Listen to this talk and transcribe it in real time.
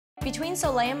Between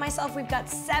Soleil and myself, we've got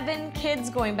 7 kids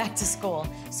going back to school.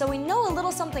 So we know a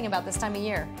little something about this time of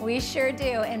year. We sure do.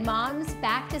 And moms,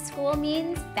 back to school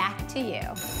means back to you.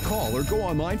 Call or go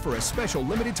online for a special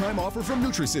limited time offer from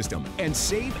Nutrisystem and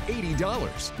save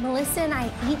 $80. Melissa and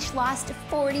I each lost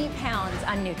 40 pounds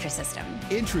on Nutrisystem.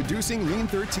 Introducing Lean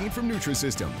 13 from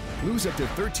Nutrisystem. Lose up to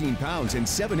 13 pounds and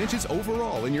 7 inches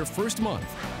overall in your first month.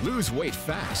 Lose weight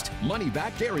fast. Money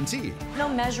back guaranteed. No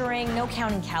measuring, no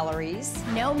counting calories.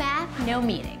 No math, no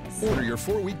meetings. Order your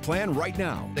 4-week plan right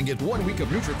now and get 1 week of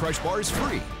NutriCrush bars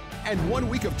free and 1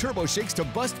 week of Turbo Shakes to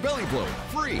bust belly bloat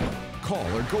free. Call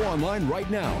or go online right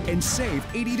now and save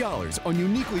 $80 on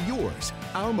Uniquely Yours,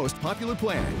 our most popular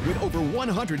plan with over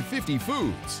 150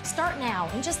 foods. Start now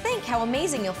and just think how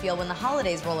amazing you'll feel when the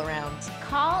holidays roll around.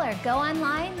 Call or go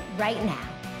online right now.